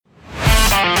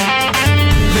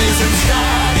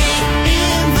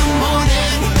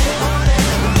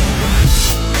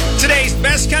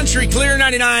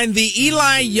99, the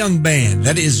Eli Young Band.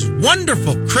 That is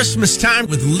wonderful Christmas time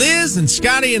with Liz and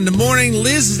Scotty in the morning.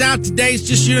 Liz is out today. It's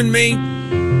just you and me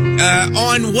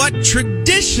on what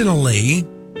traditionally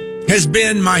has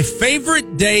been my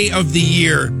favorite day of the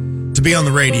year to be on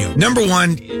the radio. Number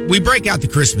one, we break out the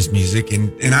Christmas music,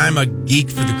 and I'm a geek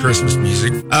for the Christmas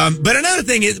music. But another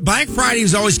thing is Black Friday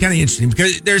is always kind of interesting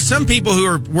because there's some people who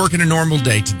are working a normal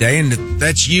day today, and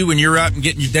that's you, and you're up and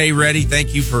getting your day ready.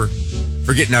 Thank you for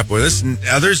getting up with us. And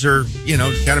others are,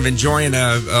 kind of enjoying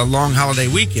a long holiday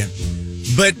weekend.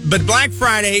 But Black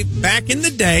Friday, back in the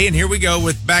day, and here we go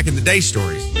with back in the day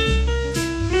stories.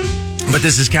 But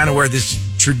this is kind of where this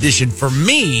tradition for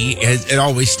me it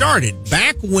always started.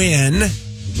 Back when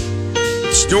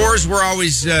stores were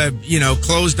always,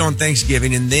 closed on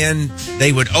Thanksgiving, and then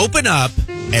they would open up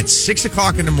at 6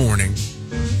 o'clock in the morning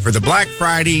for the Black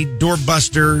Friday,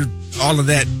 doorbuster, all of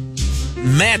that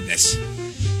madness.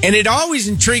 And it always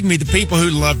intrigued me, the people who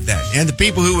loved that and the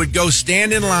people who would go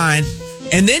stand in line.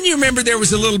 And then you remember there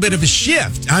was a little bit of a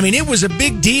shift. I mean, it was a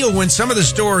big deal when some of the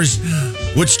stores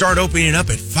would start opening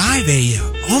up at 5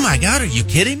 a.m. Oh, my God, are you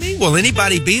kidding me? Will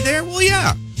anybody be there? Well,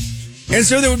 yeah. And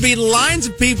so there would be lines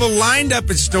of people lined up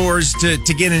at stores to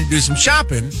get in and do some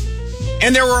shopping.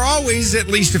 And there were always at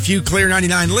least a few Clear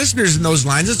 99 listeners in those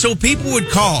lines. And so people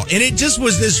would call. And it just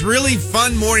was this really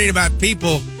fun morning about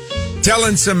people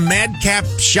telling some madcap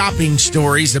shopping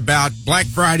stories about Black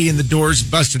Friday and the doors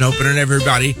busting open and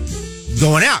everybody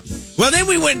going out. Well, then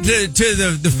we went to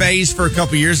the phase for a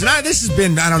couple years, and this has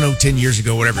been, 10 years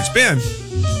ago, whatever it's been.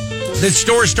 The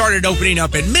stores started opening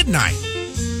up at midnight.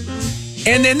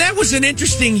 And then that was an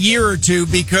interesting year or two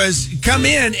because come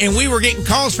in and we were getting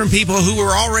calls from people who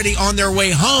were already on their way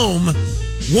home,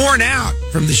 worn out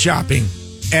from the shopping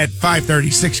at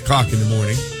 5:30, 6 o'clock in the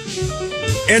morning.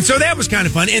 And so that was kind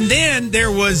of fun. And then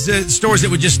there was stores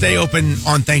that would just stay open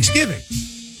on Thanksgiving.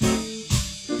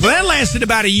 Well, that lasted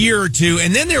about a year or two,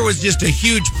 and then there was just a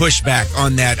huge pushback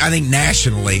on that, I think,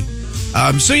 nationally.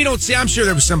 So you don't see, I'm sure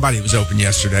there was somebody that was open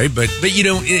yesterday, but you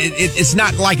don't, it's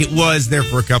not like it was there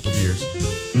for a couple of years.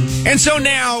 And so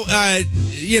now,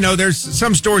 there's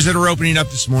some stores that are opening up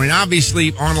this morning.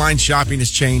 Obviously, online shopping has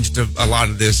changed a lot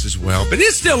of this as well, but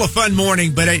it's still a fun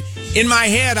morning. But in my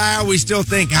head, I always still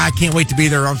think, I can't wait to be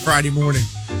there on Friday morning.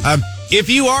 If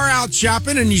you are out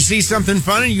shopping and you see something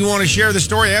fun and you want to share the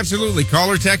story, absolutely. Call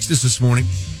or text us this morning,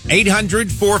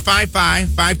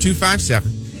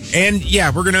 800-455-5257. And yeah,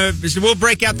 we'll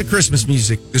break out the Christmas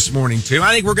music this morning too.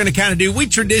 I think we're going to kind of we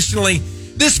traditionally,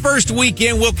 this first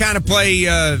weekend, we'll kind of play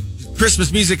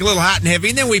Christmas music a little hot and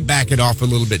heavy, and then we back it off a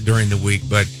little bit during the week.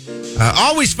 But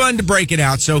always fun to break it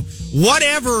out. So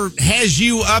whatever has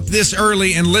you up this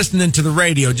early and listening to the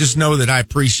radio, just know that I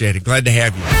appreciate it. Glad to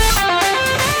have you.